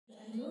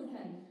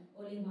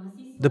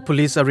The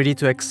police are ready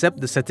to accept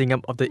the setting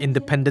up of the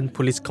Independent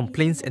Police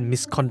Complaints and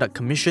Misconduct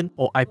Commission,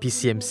 or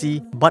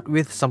IPCMC, but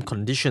with some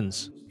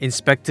conditions.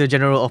 Inspector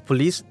General of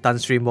Police Tan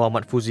Sri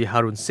Mohamad Fuzi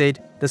Harun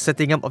said the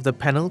setting up of the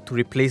panel to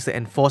replace the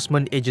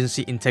Enforcement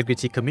Agency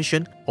Integrity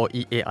Commission, or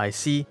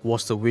EAIC,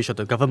 was the wish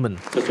of the government.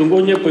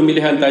 Sesungguhnya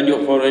pemilihan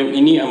tajuk forum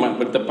ini amat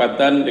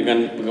bertepatan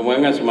dengan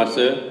perkembangan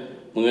semasa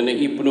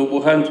mengenai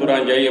penubuhan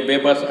Suruhanjaya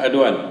bebas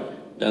aduan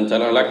dan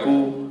salah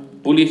laku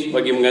polis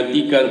bagi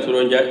menggantikan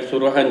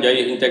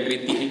Suruhanjaya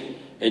Integrity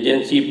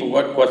Agensi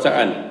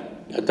Penguatkuasaan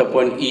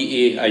ataupun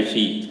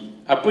EAIC.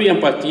 Apa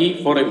yang pasti,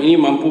 forum ini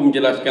mampu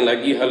menjelaskan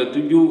lagi hala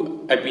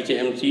tuju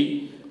IPCMC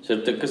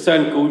serta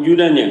kesan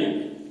kewujudannya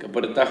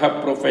kepada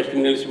tahap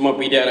profesionalisme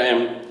PDRM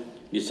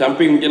di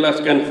samping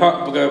menjelaskan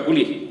hak pegawai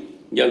polis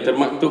yang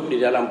termaktub di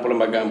dalam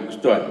Perlembagaan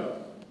Persekutuan.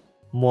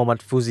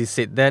 Mohamad Fuzi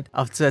said that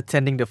after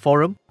attending the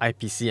forum,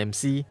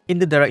 IPCMC, in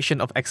the direction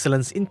of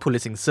excellence in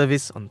policing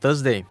service on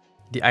Thursday,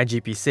 the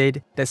IGP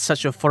said that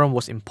such a forum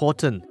was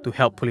important to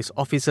help police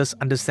officers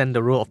understand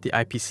the role of the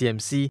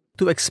IPCMC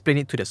to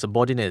explain it to their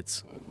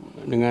subordinates.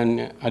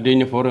 Dengan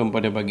adanya forum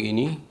pada pagi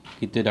ini,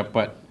 kita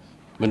dapat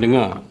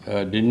mendengar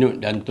denyut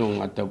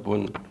jantung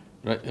ataupun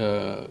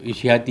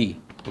isi hati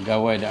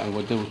pegawai dan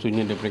anggota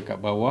khususnya di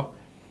peringkat bawah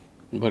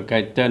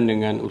berkaitan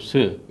dengan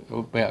usaha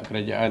pihak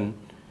kerajaan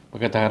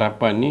Pakatan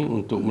Harapan ni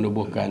untuk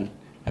menubuhkan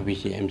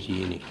IPCMC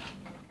ini.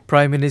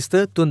 Prime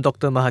Minister Tun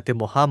Dr. Mahathir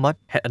Mohamad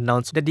had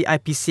announced that the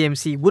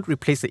IPCMC would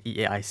replace the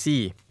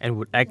EAIC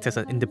and would act as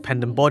an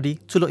independent body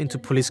to look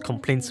into police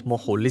complaints more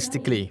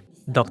holistically.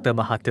 Dr.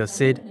 Mahathir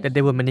said that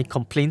there were many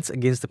complaints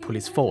against the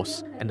police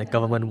force and the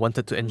government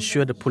wanted to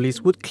ensure the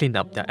police would clean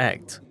up their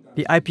act.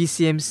 The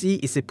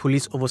IPCMC is a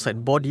police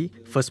oversight body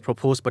first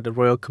proposed by the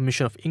Royal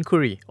Commission of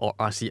Inquiry, or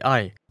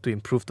RCI, to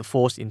improve the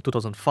force in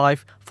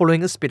 2005 following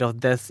a spate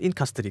of deaths in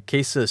custody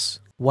cases.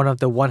 One of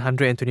the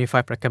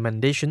 125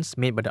 recommendations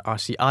made by the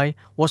RCI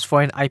was for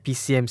an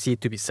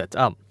IPCMC to be set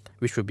up,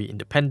 which would be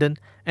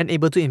independent and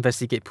able to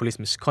investigate police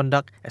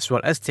misconduct as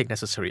well as take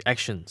necessary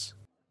actions.